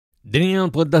Dinja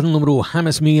l-poddat numru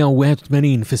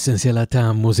 581 fis-sensiela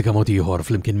ta' Mużika Mod Ieħor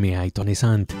fl-imkien miegħi Toni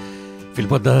Sant.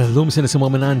 Fil-poddat l-lum se nisimgħu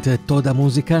minant Toda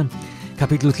Mużika,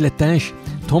 kapitlu 13,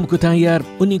 Tom Kutajjar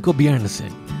u Nico Bjernsen.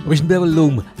 U biex nibdew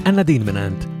l-lum għandna din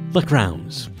minant The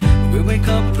Crowns. We wake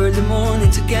up early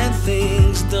morning to get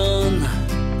things done.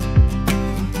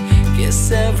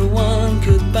 Kiss everyone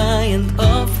goodbye and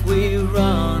off we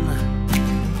run.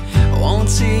 Won't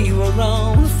see you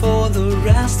around for the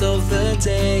rest of the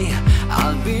day.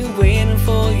 I'll be waiting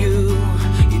for you.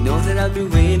 You know that I'll be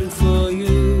waiting for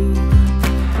you.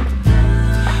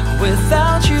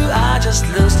 Without you I just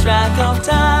lose track of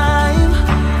time.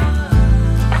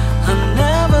 I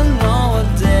never know what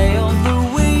day of the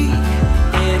week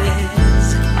it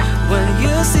is. When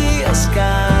you see a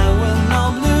sky with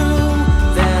no blue,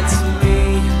 that's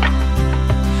me.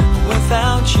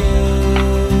 Without you,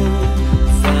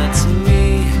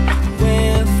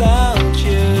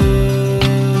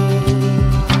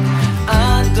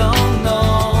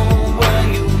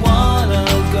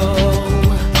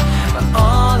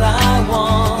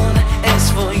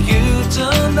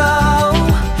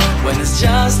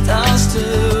 just us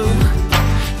two.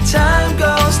 Time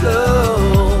goes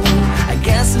slow. I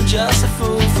guess I'm just a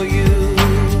fool for you.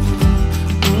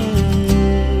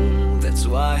 That's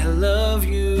why I love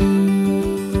you.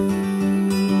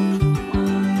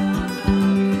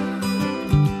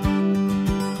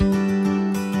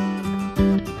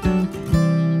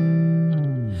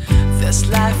 This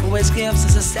life always gives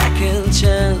us a second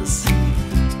chance.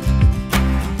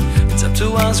 It's up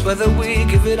to us whether we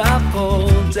give it up or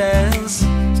dance.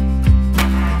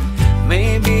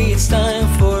 Maybe it's time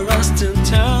for us to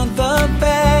turn the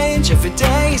page. Every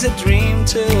day is a dream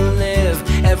to live.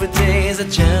 Every day is a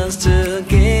chance to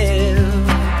give.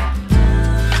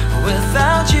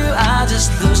 Without you I just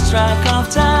lose track of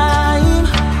time.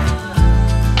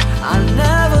 I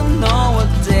never know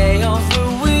what day of the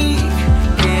week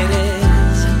it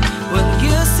is. When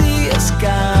you see a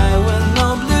sky with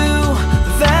no blue,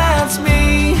 that's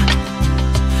me.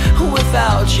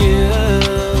 Without you,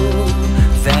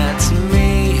 that's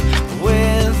me.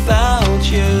 Without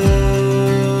you,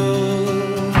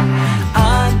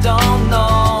 I don't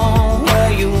know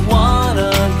where you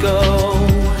wanna go,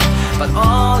 but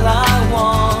all I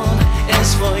want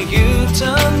is for you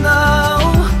to know.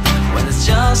 When it's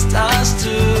just us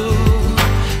two,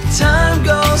 time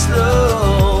goes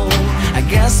slow. I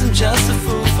guess I'm just a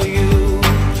fool for you.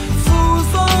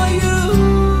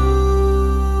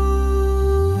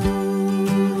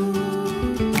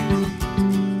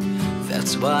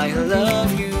 That's why I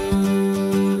love you.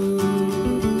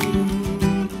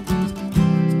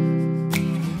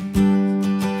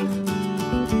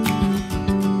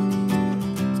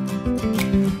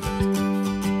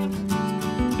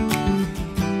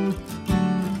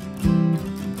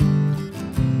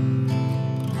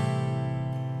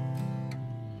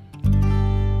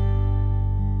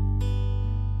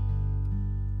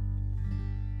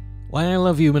 Why I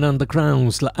Love You minn The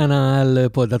Crowns laqana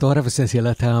l-poddatora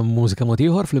fil-sensiela ta' Mużika Mod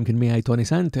Ieħor fl-imkien miegħi Toni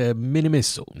Sant min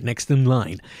imissu Next in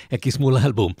Line hekk jismu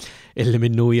l-album illi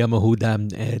minnu hija maħuda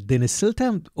din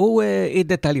is-silta u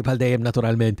id-dettalji bħal dejjem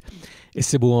naturalment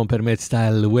issibuhom permezz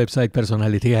tal-website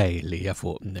personali tiegħi li hija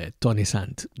fuq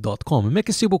ToniSant.com.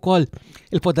 Mek issibu wkoll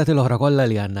il-poddati l-oħra kollha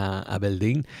li għandna qabel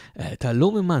din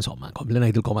tal-lum imma insomma nkompli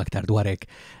ngħidilkom aktar dwar hekk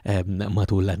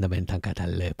matul l-andament anke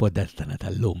tal-poddati tagħna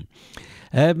tal-lum.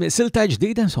 Silta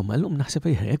ġdida, insomma, l-lum naħseb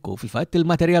ekku, fil-fatt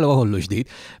il-materjal għollu ġdid,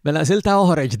 mela silta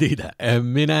oħra ġdida,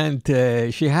 minant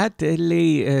xieħat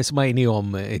li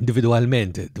smajnijom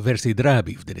individualment diversi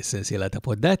drabi f'din is-sensiela ta'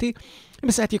 poddati,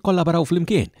 misqat jikollaboraw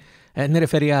fl-imkien.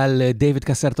 Nireferi għal David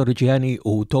Cassartorigiani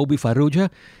u Toby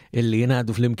Farrugia, illi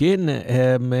jenadu fl-imkien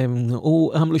u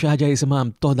għamlu xaħġa jisimha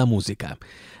Toda Mużika.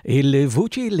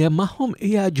 Il-vuċi li maħħom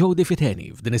hija Jodie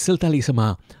Fiteni f'din is-silta li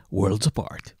jisimha Worlds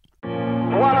Apart.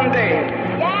 One day,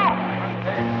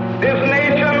 this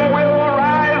nation will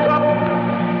rise up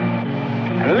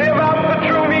and live out the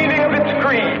true meaning of its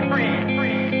creed.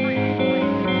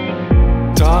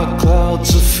 Dark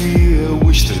clouds of fear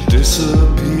wish to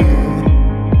disappear.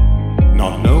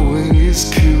 Not knowing is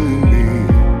killing me.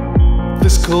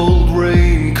 This cold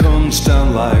rain comes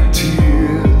down like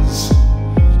tears.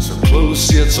 So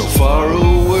close yet so far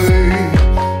away.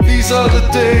 These are the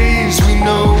days we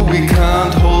know we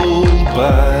can't hold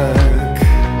back.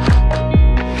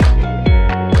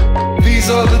 These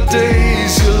are the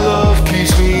days your love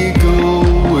keeps me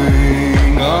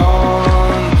going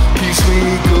on, keeps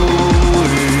me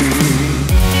going.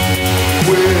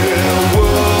 We're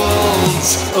worlds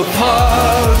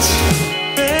apart,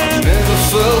 never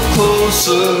felt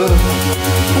closer.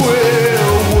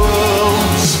 We're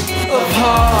worlds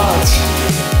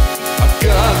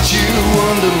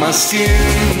my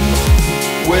skin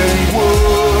when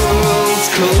worlds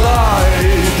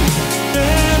collide.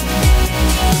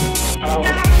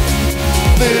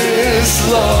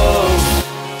 This love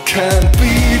can't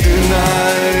be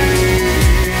denied.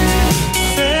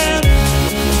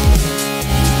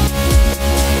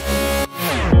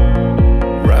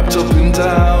 Wrapped up in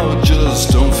doubt,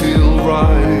 just don't feel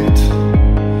right.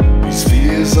 These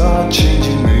fears are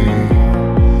changing me.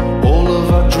 All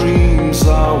of our dreams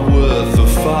are worth the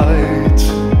fight.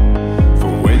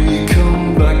 For when you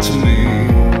come back to me,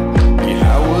 the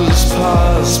hours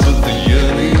pass but the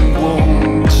yearning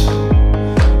won't.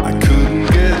 I couldn't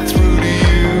get through to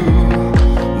you,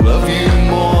 love you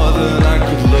more than I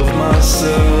could love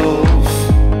myself.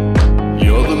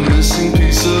 You're the missing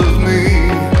piece of me.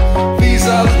 These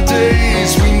are the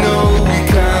days we know we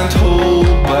can't hold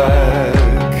back.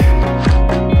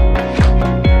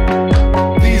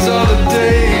 These are the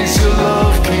days your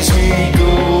love keeps me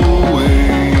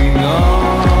going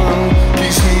on,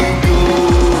 keeps me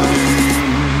going.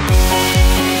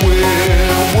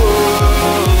 We're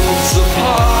worlds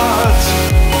apart,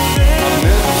 I've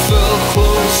never felt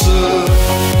closer.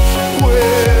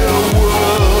 We're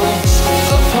worlds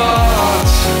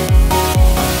apart,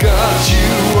 I've got you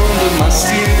under my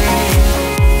skin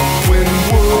when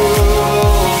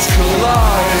worlds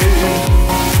collide.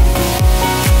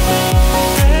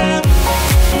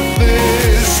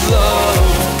 This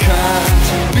love can't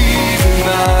be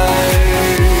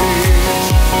denied.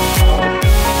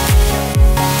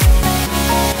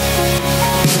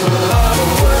 Worlds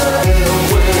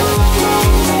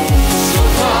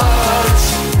apart,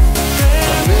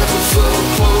 I've never felt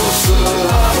closer.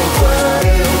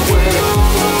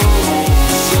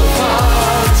 Worlds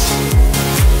apart,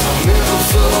 I've never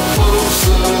felt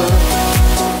closer.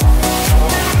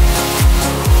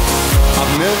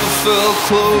 I've never felt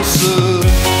closer.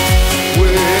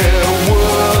 We're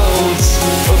worlds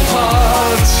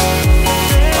apart,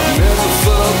 I've never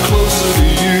felt closer to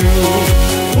you.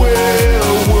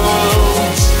 We're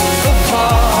worlds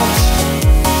apart,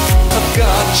 I've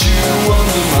got you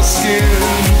under my skin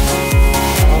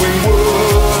when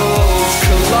worlds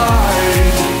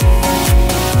collide.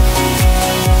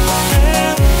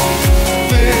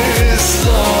 This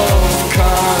love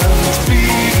can't be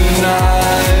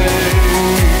denied.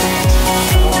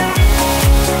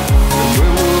 And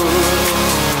we're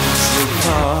worlds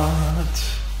apart.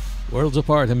 Worlds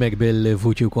Apart hemmek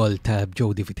bil-vuċi wkoll ta'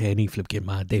 Jody Viteni flimkien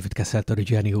ma' David Cassato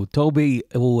Reġani u Toby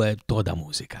u Toda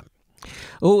Mużika.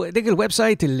 U dik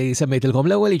il-website li semmejtilkom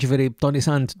l-ewwel jiġifieri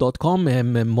ToniSant.com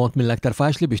hemm mod mill-aktar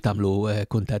faċli biex tagħmlu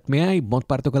kuntatt miegħi b'mod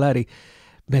partikolari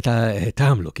meta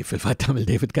tagħmlu kif il-fatt tagħmel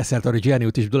David Cassato Reġani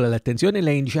u tixbdula l-attenzjoni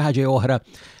lejn xi ħaġa oħra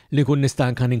li kun nista'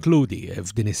 anke ninkludi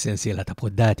f'din is-sensiela ta'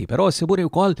 poddati, però ssibuni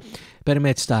wkoll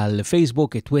permezz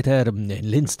tal-Facebook, Twitter,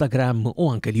 l-Instagram u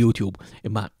anke l-YouTube,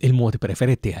 imma il-mod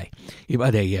preferit tiegħi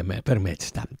jibqa' dejjem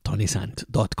permezz ta'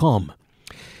 ToniSant.com.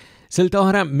 Silta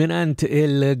oħra minant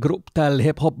il-grupp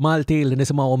tal-hip hop Malti li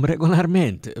nisimgħuhom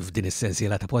regolarment f'din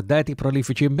is-sensiela ta' poddati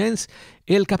prolifiċi immens,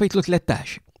 il-kapitlu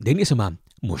 13. Din jisimha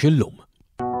Mhux illum.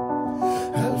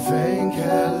 Għalfejn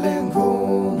kelli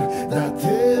nkun da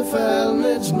tifel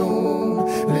miġnun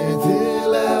li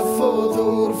tilef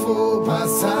futur fuq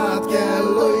passat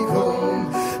kellu jkun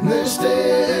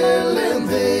nixtieq li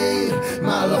ndir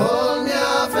mal-ħolm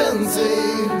jaf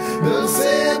insir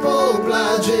bil-sib u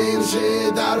plaġin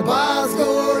xi darba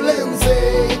żgur li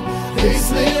nsir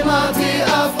isli ma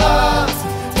tieqaf qatt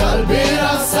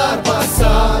tal-bira sar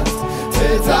passat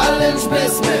titgħallimx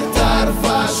biss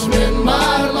mit-tarfax minn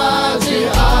mar ma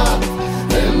ġieqat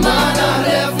imma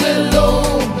naħref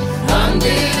lillum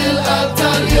għandi l-qalb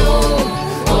tal-jum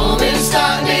u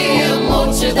nixtaqni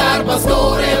immut xi darba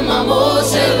żgur imma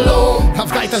mhux illum.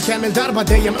 Ħafkajta l-kemm il-darba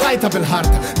dejjem qrajta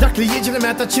bil-ħarta dak li jiġri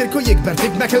meta ċirku jikber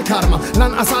tikbek il-karma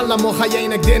lanqas alla moħħa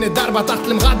jgħinek din id-darba taħt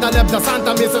l-imħadda l-ebda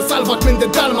santa mies salvak minn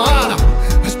din-dalma ara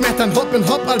għax meta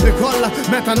nħobb qalbi kollha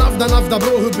meta nafda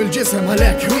bruħu bil-ġisem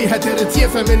għalhekk wieħed irid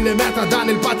jifhem illi meta dan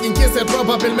il-patt jinkiser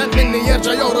probabbilment minni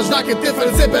jerġa' joħroġ dak it-tifel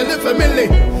żibel ifhem illi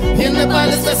jien nibqa'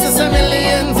 l-istess isem illi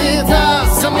inti ta'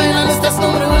 semmejna l-istess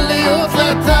numru illi hu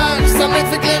 13 semmejt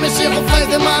fi kliem ix-xieħ u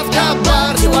f'ħajti ma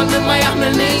tkabbarx u għal min ma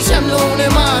jaħmilniex jemluni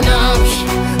ma nafx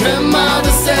imma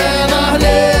dis-sena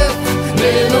ħlief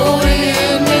li nuri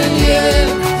min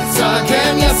jien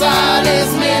sakemm jasal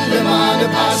iż-żmien li ma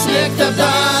nibqax nikteb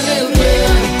dan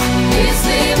il-kliem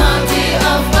isli ma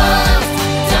tieqaf qatt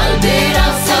tal-bira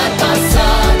sar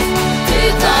passat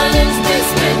titgħallimx biss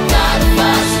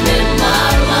mit-tarfax minn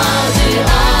mar ma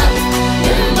ġieqat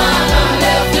imma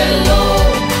naħlef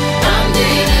lillum għandi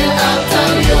l-qalb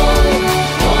tal-jum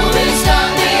u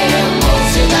nixtaqni immut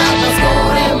xi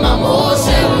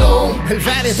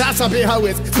verità sabiħa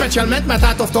wisq, speċjalment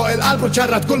meta toftoq il-qalb u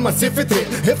ċarrat kull ma ssib fit-triq.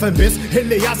 Ifhem biss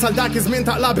illi jasal dak iż-żmien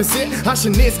taqlab is-sieq għax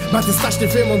in-nies ma tistax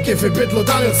tifhimhom kif ibidlu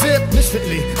dan il-ħsieb. Nixtieq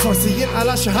li forsi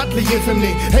jinqala xi ħadd li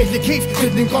jifhimni, ħejli kif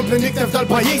tridni nkompli niktef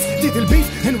dal-pajjiż, dit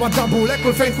il-bif inwaddabulek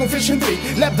kull fejn tkun fix intri.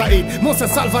 L-ebda id mhux se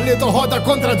salva li toħodha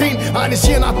kontra din, għaliex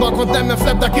jien qatt ma kont nemmen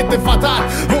fl-ebda kid tiffatat,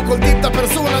 u kull tip ta'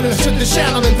 persuna nixxid li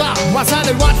xena minn dak.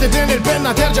 Wasal il-waqt li din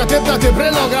il-penna terġa' tibda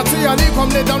tibrilha, grazzi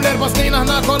għalikom li dawn l-4 snin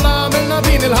aħna kollha għamilna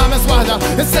din il-ħames waħda.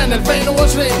 Is-sena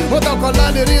 2020 u daw kollha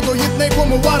li rridu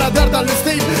jitnejkum wara dar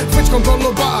dal-istil, fiċkom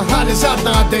kollu baqa' għaliex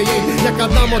għadna għaddejjin, jekk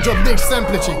għadna ma ġobnikx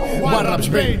sempliċi warra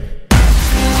bxbejn.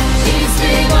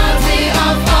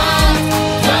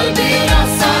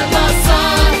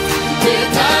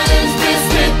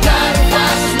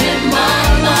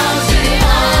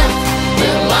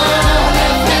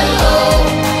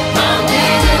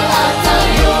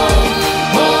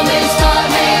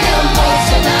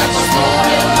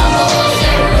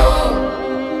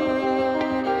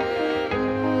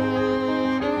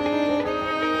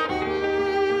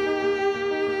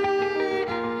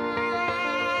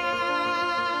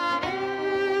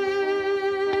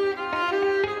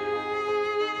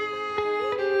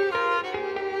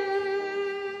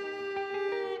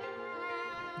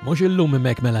 Mux illum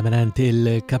immek mela minant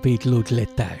il-kapitlu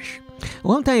 13.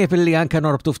 U għam tajjeb li anka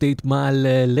norbtu ftit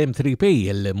mal-M3P,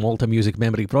 il-Malta Music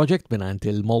Memory Project, minant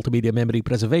il-Multimedia Memory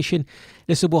Preservation,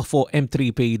 li sibuħ fuq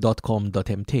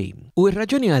m3p.com.mt. U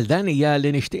il-raġuni għal dan hija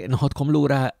li nixtieq nħodkom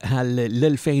lura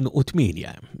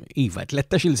għal-2008. Iva,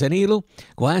 13 senilu,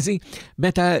 kważi,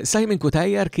 meta Simon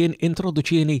Kutajjar kien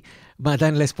introduċini ma'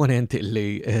 dan l-esponent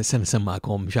li sen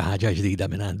semmakom xi ħaġa ġdida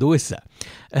minn għandu issa.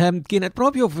 Kienet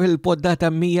propju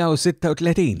fil-poddata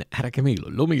 136, ħara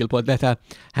kemilu, l-lum il-poddata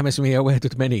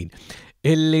 581,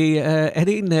 illi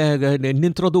għedin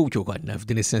nintroduċu konna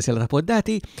f'din is-sensiela ta'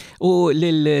 poddati u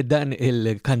lil dan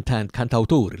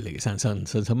il-kantawtur li san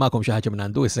semmakom xi ħaġa minn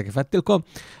għandu issa kif għattilkom,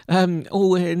 u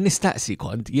nistaqsi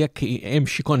kont jekk hemm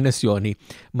xi konnessjoni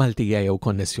Maltija jew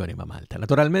konnessjoni ma' Malta.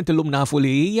 Naturalment illum nafu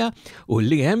li hija u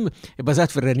li hemm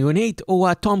bbażat fir-Renju Unit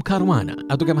huwa Tom Caruana,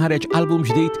 għadu kemm ħareġ album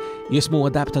ġdid jismu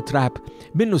Adapta Trap,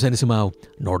 minnu se nisimgħu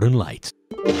Northern Lights.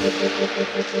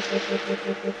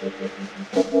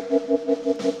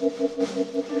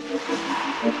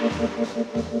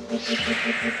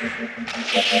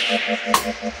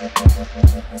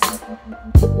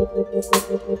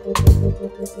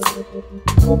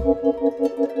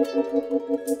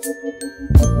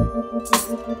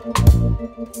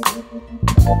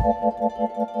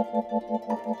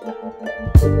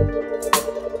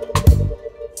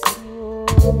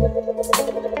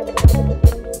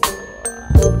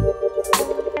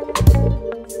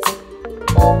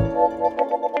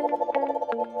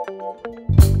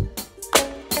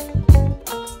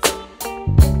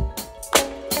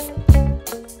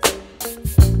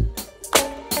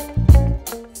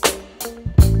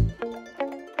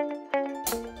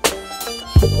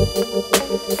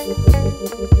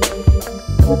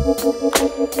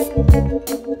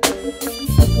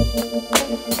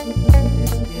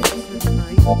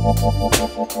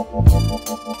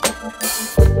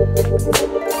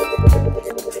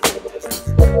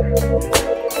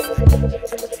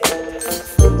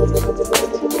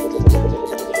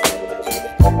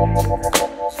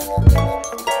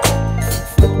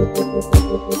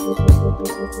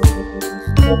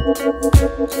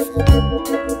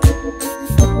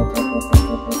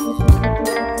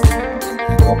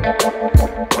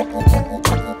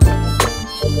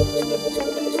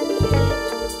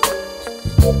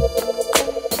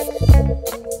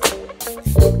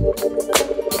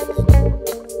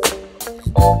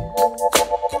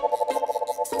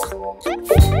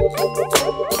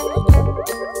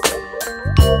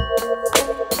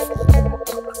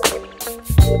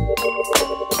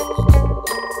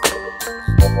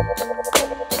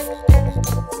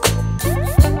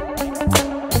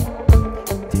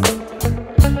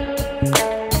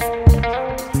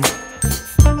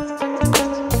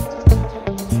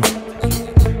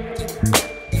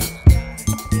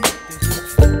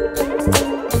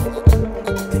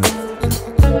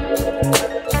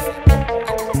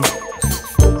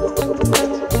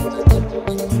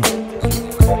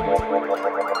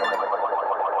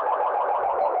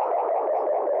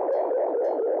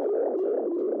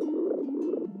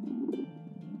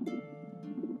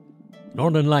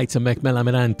 Northern Lights emmek mela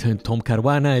minant Tom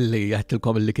Caruana li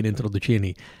jgħattilkom li kien introduċini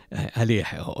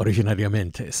għalih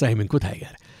oriġinarjament Simon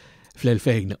Kutajjar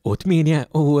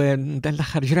fl-2008 u dan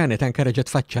l-aħħar ġranet anka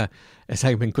reġgħet faċċa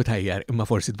Simon Kutajjar imma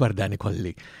forsi dwar dan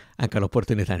ikolli anka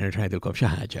l-opportunità nirġgħidilkom xi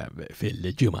ħaġa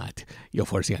fil-ġimgħat jew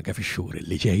forsi anka fix-xhur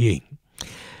li ġejjin.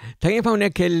 Tajjeb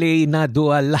hawnhekk li ngħaddu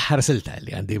għall-aħħar silta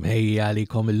li għandi mħejja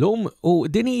għalikom illum u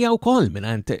din hija wkoll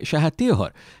mingħand xi ħadd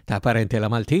ieħor ta' parentela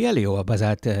Maltija li huwa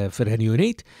bbażat fir-Renju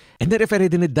Unit, nirreferi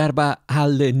din id-darba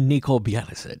għal Nico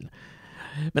Bjarnesen.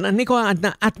 Minn Nico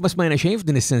għandna qatt ma smajna xejn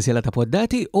f'din is-sensiela ta'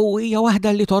 poddati u hija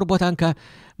waħda li torbot anke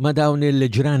ma' dawn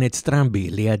il-ġranet strambi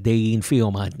li għaddejjin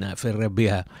fihom għandna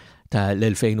fir-rebbieħa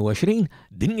tal-2020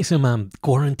 din jisimha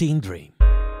Quarantine Dream.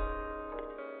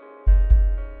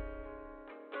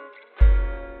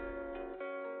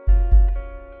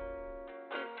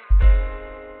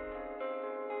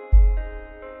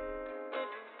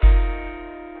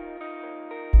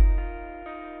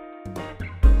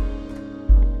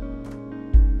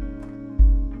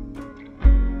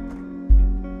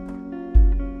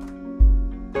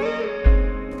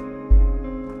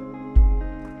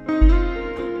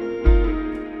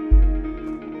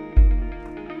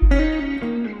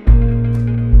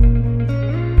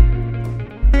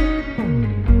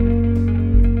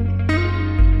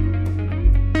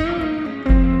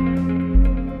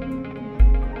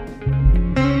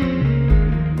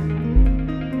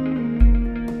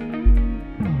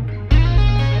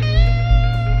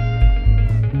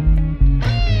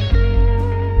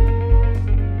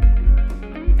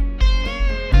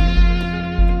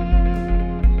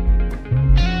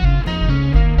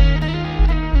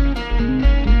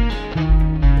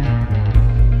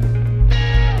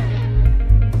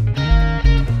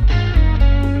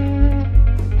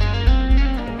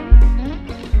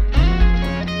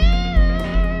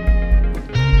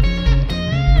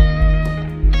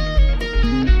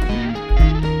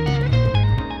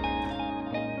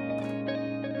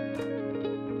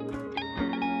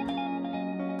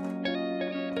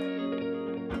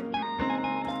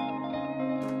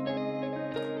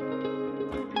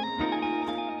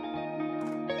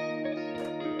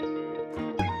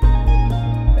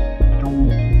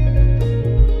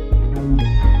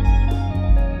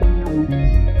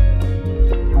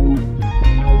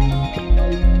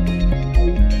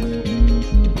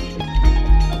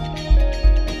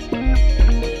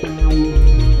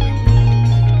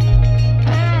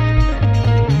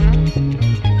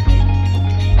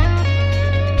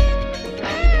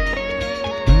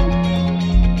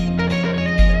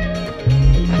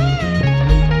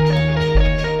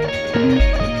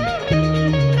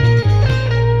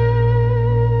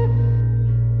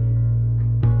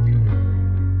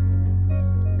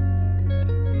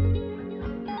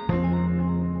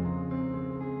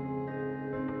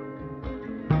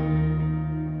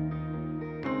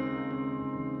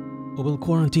 U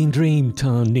bil-Quarantine Dream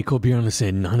ta' Nico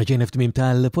Bjarnesen ħana ġejna f'tmiem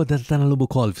tal-poddat tagħna l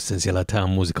ukoll f'sensiela ta'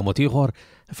 Mużika Mod Ieħor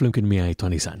flimkien miegħi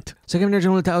Toni Sant. Sakemm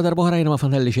nerġgħu niltaqgħu darba oħra jiena ma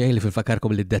fanalli xejn li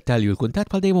fil-fakkarkom li d-dettalji u l-kuntatt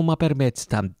bħal dejjem huma permezz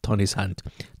ta'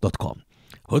 ToniSant.com.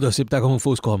 Ħodu ssib tagħkom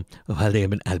infuskom u bħal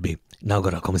dejjem minn qalbi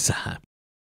nawguralkom is-saħħa.